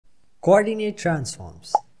Coordinate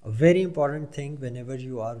transforms, a very important thing whenever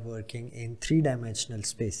you are working in three-dimensional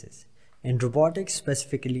spaces. In robotics,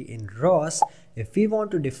 specifically in ROS, if we want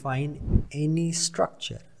to define any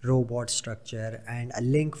structure, robot structure, and a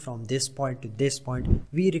link from this point to this point,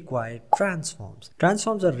 we require transforms.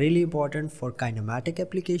 Transforms are really important for kinematic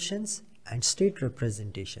applications and state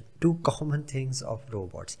representation, two common things of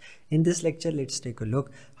robots. In this lecture, let's take a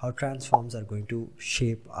look how transforms are going to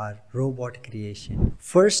shape our robot creation.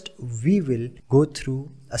 First, we will go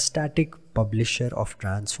through a static publisher of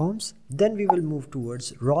transforms. Then we will move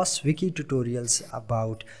towards ROS wiki tutorials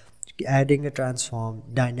about adding a transform,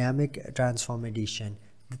 dynamic transform edition.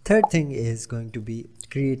 The third thing is going to be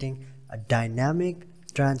creating a dynamic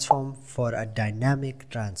transform for a dynamic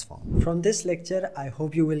transform. From this lecture, I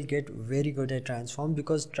hope you will get very good at transform,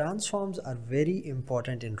 because transforms are very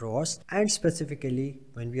important in ROS, and specifically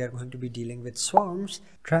when we are going to be dealing with swarms,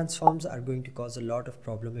 transforms are going to cause a lot of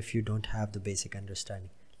problem if you don't have the basic understanding.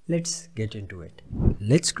 Let's get into it.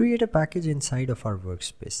 Let's create a package inside of our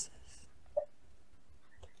workspace.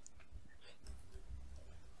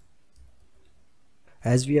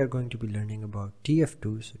 As we are going to be learning about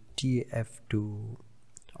TF2, so TF2,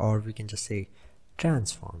 or we can just say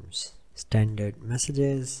transforms, standard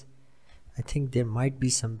messages. I think there might be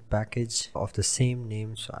some package of the same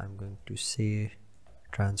name, so I'm going to say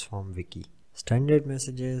transform wiki, standard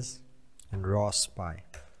messages, and ROS spy.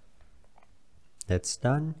 That's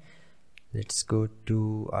done. Let's go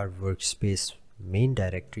to our workspace main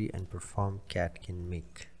directory and perform catkin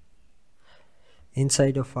make.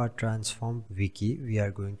 Inside of our transform wiki, we are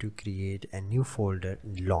going to create a new folder,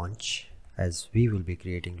 launch, as we will be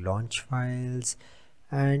creating launch files,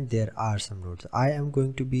 and there are some nodes. I am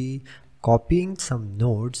going to be copying some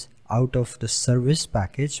nodes out of the service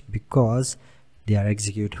package because they are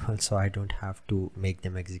executable, so I don't have to make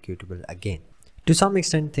them executable again. To some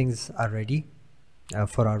extent, things are ready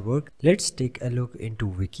for our work. Let's take a look into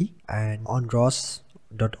wiki, and on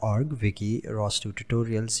ROS.org wiki ROS2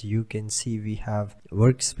 tutorials, you can see we have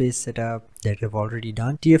workspace setup that we've already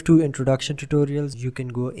done. TF2 introduction tutorials, you can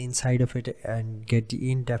go inside of it and get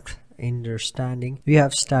the in-depth understanding. We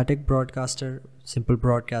have static broadcaster, simple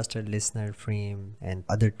broadcaster, listener, frame, and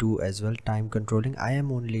other two as well, time controlling. I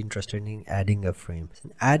am only interested in adding a frame.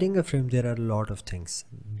 In adding a frame, there are a lot of things.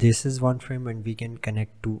 This is one frame and we can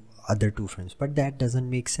connect to other two frames, but that doesn't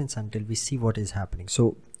make sense until we see what is happening.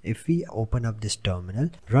 So if we open up this terminal,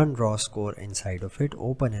 run ROS core inside of it,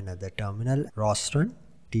 open another terminal, ROS run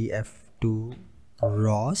TF2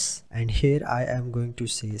 ROS, and here I am going to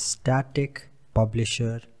say static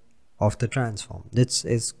publisher of the transform. This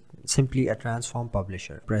is simply a transform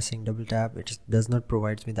publisher. Pressing double tap, it does not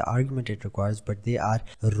provide me the argument it requires, but they are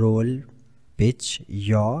role, pitch,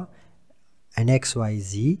 yaw, and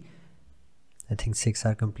XYZ. I think 6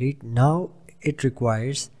 are complete. Now it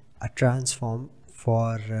requires a transform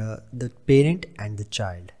for the parent and the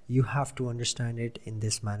child. You have to understand it in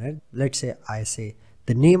this manner. Let's say I say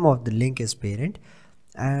the name of the link is parent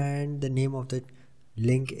and the name of the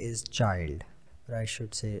link is child, or I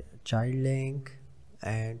should say child link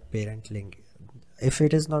and parent link. If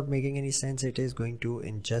it is not making any sense, it is going to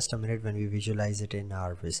in just a minute when we visualize it in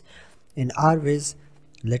Rviz. In Rviz,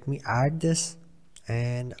 let me add this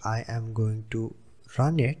and I am going to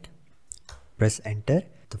run it. Press enter.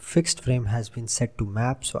 The fixed frame has been set to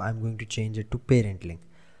map, so I'm going to change it to parent link.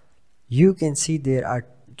 You can see there are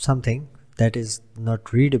something that is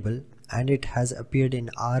not readable and it has appeared in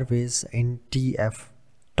Rviz in TF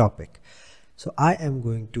topic. So I am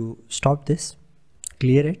going to stop this,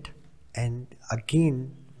 clear it, and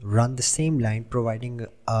again run the same line, providing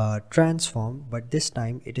a transform, but this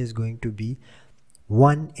time it is going to be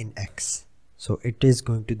 1 in X. So it is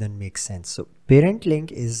going to then make sense. So parent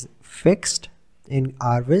link is fixed in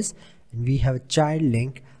Rviz, and we have a child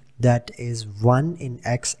link that is 1 in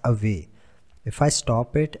X away. If I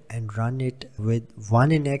stop it and run it with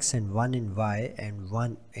 1 in X and 1 in Y and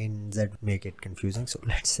 1 in Z, make it confusing. So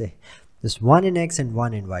let's say this 1 in X and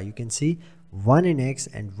 1 in Y. You can see 1 in X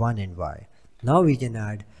and 1 in Y. Now we can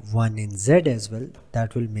add 1 in Z as well.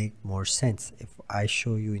 That will make more sense. If I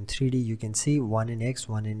show you in 3D, you can see 1 in X,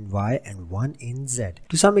 1 in Y, and 1 in Z.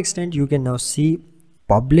 To some extent, you can now see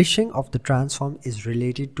publishing of the transform is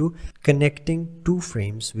related to connecting two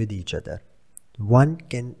frames with each other. One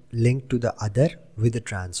can link to the other with the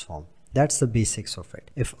transform. That's the basics of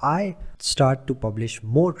it. If I start to publish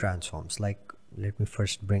more transforms, like let me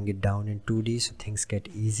first bring it down in 2D so things get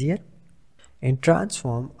easier. In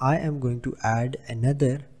transform, I am going to add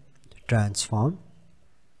another transform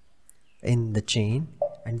in the chain,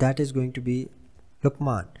 and that is going to be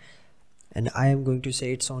Lukman, and I am going to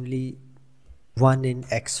say it's only 1 in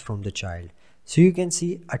X from the child. So you can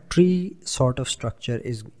see a tree sort of structure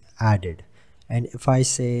is added. And if I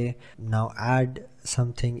say now add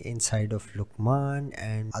something inside of Lukman,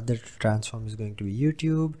 and other transform is going to be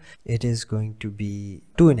YouTube, it is going to be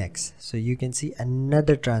 2 in X. So you can see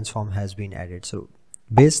another transform has been added. So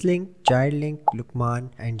base link, child link,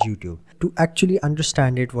 Lukman and YouTube. To actually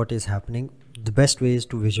understand it, what is happening, the best way is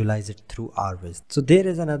to visualize it through Rviz. So there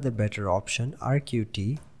is another better option,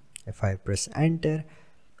 RQT. If I press enter,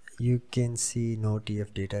 you can see no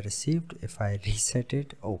TF data received. If I reset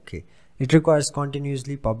it, okay, it requires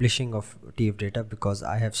continuously publishing of TF data because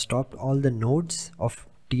I have stopped all the nodes of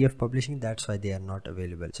TF publishing, that's why they are not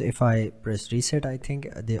available. So if I press reset, I think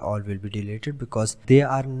they all will be deleted because they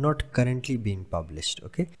are not currently being published.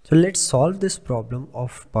 Okay, so let's solve this problem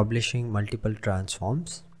of publishing multiple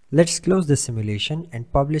transforms. Let's close the simulation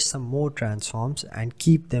and publish some more transforms and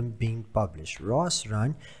keep them being published. ROS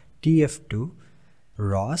run TF2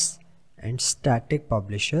 ROS and static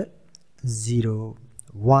publisher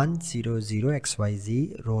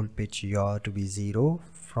 0100xyz role pitch yaw to be 0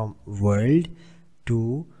 from world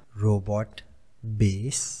to robot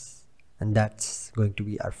base, and that's going to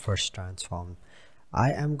be our first transform.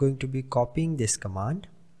 I am going to be copying this command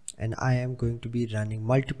and I am going to be running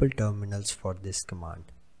multiple terminals for this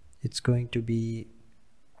command. It's going to be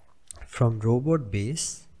from robot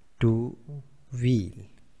base to wheel,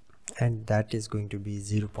 and that is going to be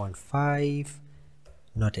 0.5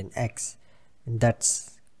 not in X, and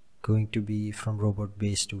that's going to be from robot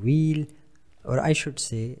base to wheel, or I should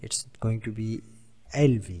say it's going to be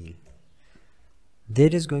L wheel.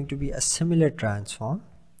 There is going to be a similar transform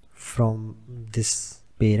from this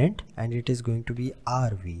parent and it is going to be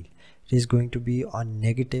R wheel. It is going to be on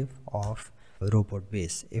negative of robot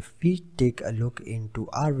base. If we take a look into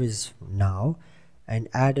Rviz now and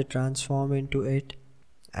add a transform into it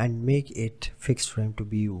and make it fixed frame to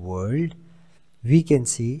be world, we can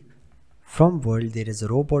see from world there is a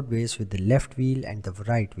robot base with the left wheel and the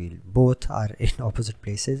right wheel. Both are in opposite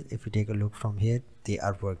places. If we take a look from here, they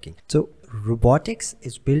are working. So robotics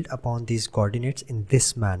is built upon these coordinates in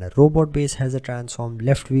this manner. Robot base has a transform,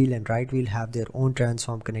 left wheel and right wheel have their own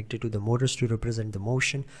transform connected to the motors to represent the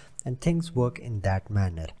motion, and things work in that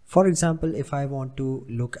manner. For example, if I want to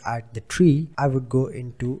look at the tree, I would go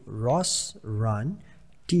into ROS run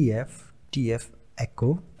TF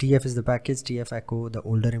echo. TF is the package, TF echo, the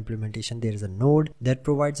older implementation. There is a node that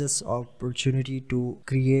provides us opportunity to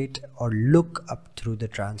create or look up through the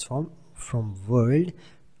transform from world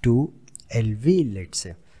to LV. Let's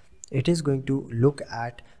say it is going to look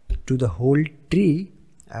at to the whole tree,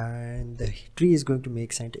 and the tree is going to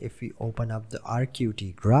make sense if we open up the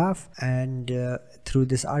RQT graph, and through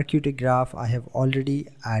this RQT graph I have already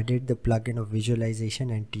added the plugin of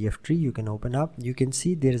visualization and TF tree. You can open up, you can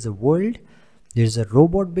see there is a world, there is a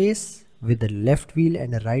robot base with a left wheel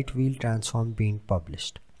and a right wheel transform being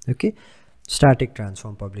published. Okay, static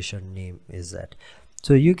transform publisher name is that.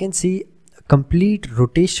 So you can see complete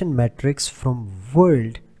rotation metrics from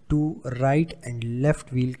world to right and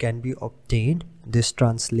left wheel can be obtained. This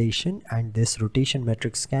translation and this rotation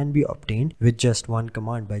metrics can be obtained with just one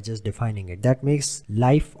command by just defining it. That makes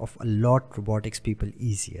life of a lot robotics people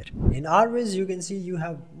easier. In Rviz you can see you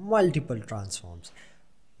have multiple transforms.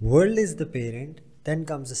 World is the parent, then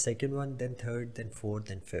comes the second one, then third, then fourth,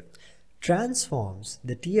 then fifth. Transforms,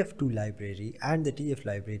 the TF2 library and the TF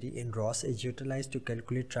library in ROS is utilized to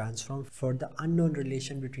calculate transform for the unknown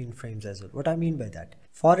relation between frames as well. What I mean by that?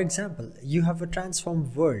 For example, you have a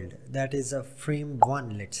transform world that is a frame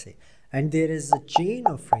 1, let's say, and there is a chain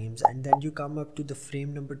of frames, and then you come up to the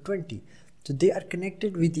frame number 20. So they are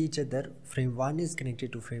connected with each other. Frame 1 is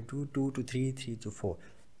connected to frame 2, 2 to 3, 3 to 4.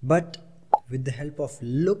 But with the help of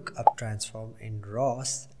lookup transform in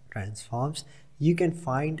ROS transforms, you can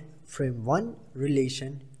find frame 1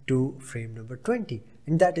 relation to frame number 20,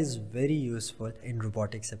 and that is very useful in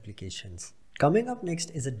robotics applications. Coming up next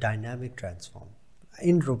is a dynamic transform.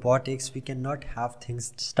 In robotics we cannot have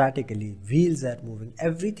things statically. Wheels are moving,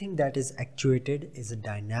 everything that is actuated is a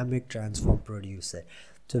dynamic transform producer.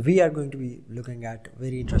 So we are going to be looking at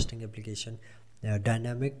very interesting application,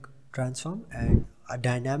 dynamic transform, and a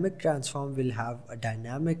dynamic transform will have a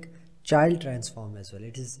dynamic child transform as well.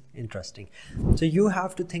 It is interesting. So you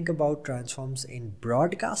have to think about transforms in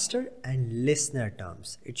broadcaster and listener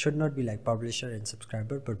terms. It should not be like publisher and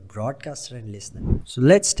subscriber, but broadcaster and listener. So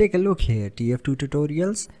let's take a look here. TF2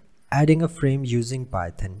 tutorials, adding a frame using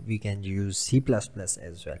Python. We can use C++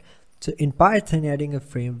 as well. So in Python, adding a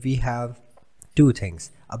frame, we have two things,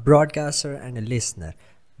 a broadcaster and a listener,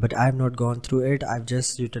 but I've not gone through it. I've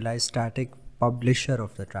just utilized static publisher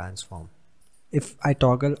of the transform. If I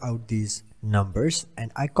toggle out these numbers,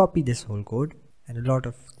 and I copy this whole code, and a lot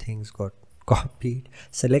of things got copied,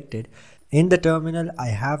 selected. In the terminal, I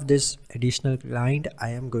have this additional client. I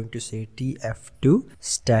am going to say tf2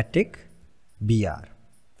 static br,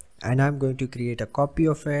 and I'm going to create a copy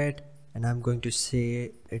of it, and I'm going to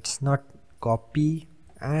say it's not copy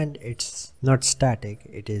and it's not static,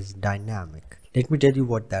 it is dynamic. Let me tell you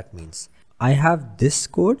what that means. I have this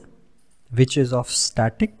code which is of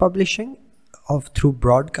static publishing through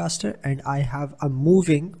broadcaster, and I have a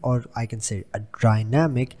moving, or I can say a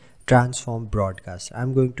dynamic transform broadcaster.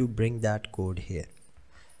 I'm going to bring that code here.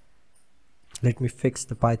 Let me fix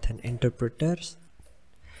the Python interpreters,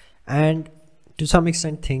 and to some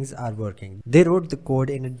extent things are working. They wrote the code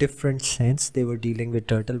in a different sense. They were dealing with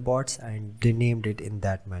turtle bots and they named it in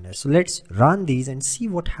that manner. So let's run these and see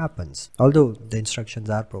what happens. Although the instructions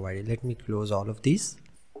are provided, let me close all of these.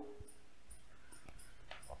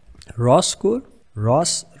 ROS code,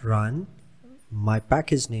 ROS run, my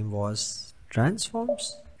package name was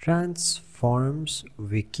transforms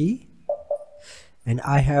WIki, and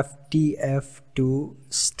I have tf2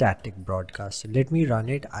 static broadcaster. Let me run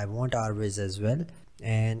it. I want Rviz as well,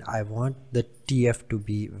 and I want the tf to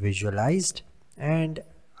be visualized, and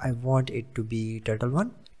I want it to be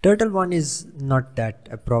turtle1. Turtle1 is not that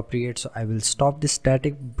appropriate, so I will stop the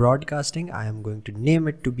static broadcasting. I am going to name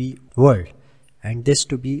it to be world, and this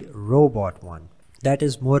to be robot1. That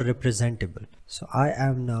is more representable. So I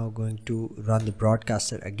am now going to run the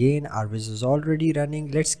broadcaster again. Rviz is already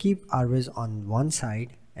running. Let's keep Rviz on one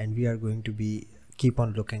side, and we are going to keep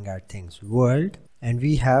on looking at things. World, and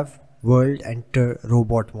we have world and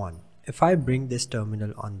robot1. If I bring this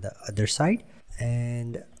terminal on the other side,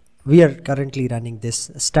 and we are currently running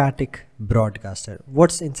this static broadcaster.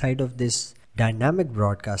 What's inside of this dynamic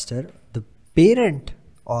broadcaster? The parent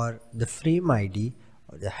or the frame ID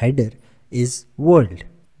or the header is world.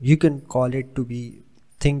 You can call it to be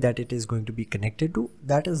thing that it is going to be connected to.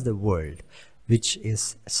 That is the world, which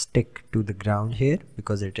is stick to the ground here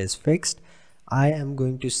because it is fixed. I am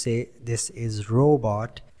going to say this is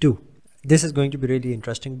robot2. This is going to be really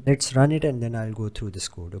interesting. Let's run it and then I'll go through this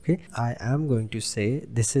code. Okay, I am going to say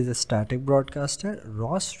this is a static broadcaster.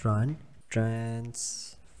 ROS run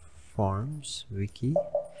transforms WIki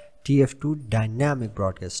tf2 dynamic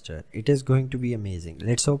broadcaster. It is going to be amazing.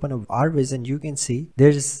 Let's open up Rviz, and you can see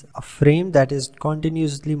there's a frame that is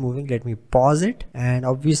continuously moving. Let me pause it, and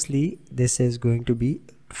obviously this is going to be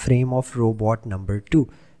frame of robot number 2.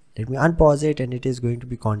 Let me unpause it, and it is going to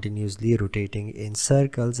be continuously rotating in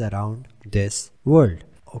circles around this world.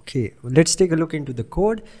 Okay, let's take a look into the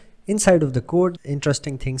code. Inside of the code,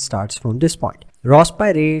 interesting thing starts from this point. ROS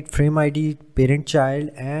by rate, frame ID, parent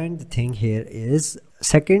child, and the thing here is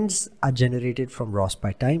seconds are generated from ROS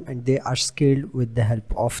by time, and they are scaled with the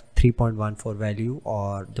help of 3.14 value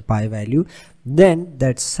or the pi value. Then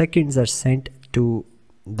that seconds are sent to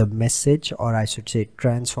the message, or I should say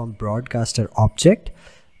transform broadcaster object,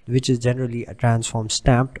 which is generally a transform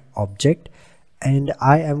stamped object, and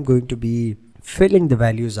I am going to be filling the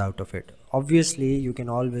values out of it. Obviously you can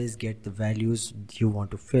always get the values you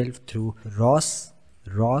want to fill through ROS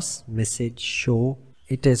message show.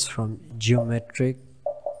 It is from geometric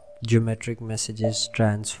messages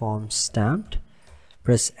transform stamped.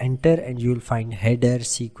 Press enter and you'll find header,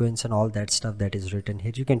 sequence, and all that stuff that is written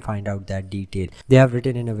here. You can find out that detail. They have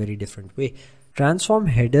written in a very different way. Transform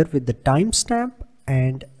header with the timestamp,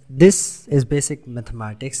 and this is basic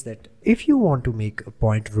mathematics that if you want to make a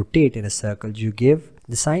point rotate in a circle, you give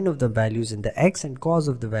the sign of the values in the x and cos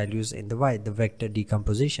of the values in the y, the vector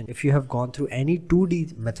decomposition. If you have gone through any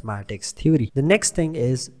 2D mathematics theory, the next thing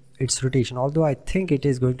is its rotation, although I think it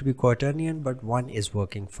is going to be quaternion, but one is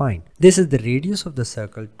working fine. This is the radius of the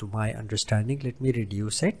circle to my understanding. Let me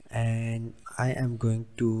reduce it, and I am going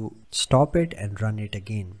to stop it and run it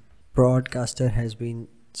again. Broadcaster has been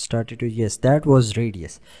started to, yes, that was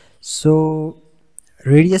radius. So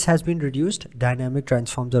radius has been reduced. Dynamic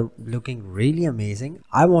transforms are looking really amazing.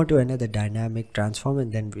 I want to another dynamic transform,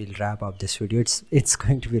 and then we'll wrap up this video. It's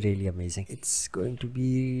going to be really amazing. It's going to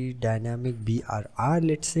be dynamic BRR.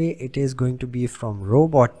 Let's say it is going to be from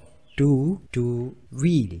robot 2 to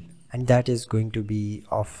wheel, and that is going to be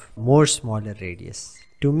of more smaller radius.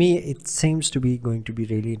 To me, it seems to be going to be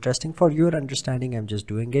really interesting. For your understanding, I'm just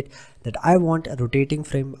doing it that I want a rotating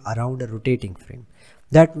frame around a rotating frame.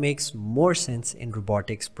 That makes more sense in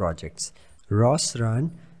robotics projects. ROS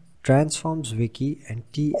run transforms WIki and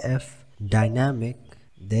TF dynamic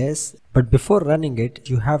this, but before running it,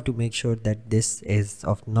 you have to make sure that this is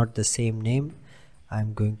of not the same name.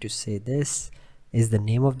 I'm going to say this is the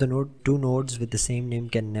name of the node. Two nodes with the same name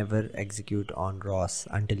can never execute on ROS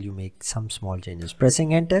until you make some small changes.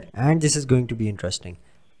 Pressing enter, and this is going to be interesting.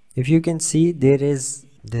 If you can see, there is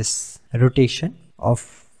this rotation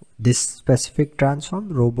of this specific transform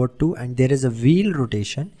robot 2, and there is a wheel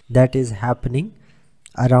rotation that is happening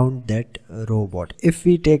around that robot. If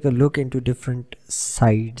we take a look into different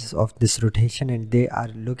sides of this rotation, and they are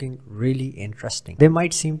looking really interesting. They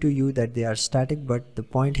might seem to you that they are static, but the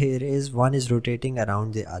point here is one is rotating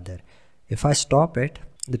around the other. If I stop it,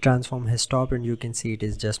 the transform has stopped, and you can see it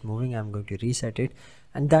is just moving. I'm going to reset it,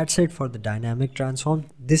 and that's it for the dynamic transform.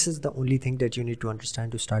 This is the only thing that you need to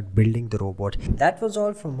understand to start building the robot. That was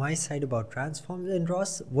all from my side about transforms in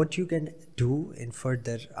ROS. What you can do in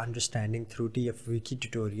further understanding through WIki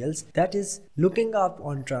tutorials, that is looking up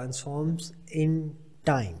on transforms in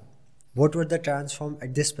time. What were the transform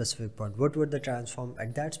at this specific point? What were the transform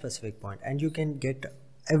at that specific point? And you can get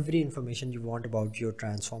every information you want about your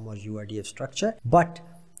transform or UIDF structure. But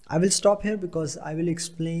I will stop here because I will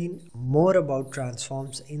explain more about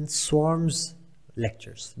transforms in swarms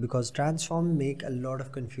lectures, because transform make a lot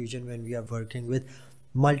of confusion when we are working with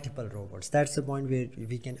multiple robots. That's the point where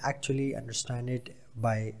we can actually understand it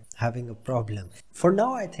by having a problem. For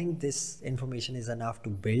now, I think this information is enough to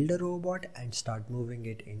build a robot and start moving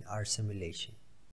it in our simulation.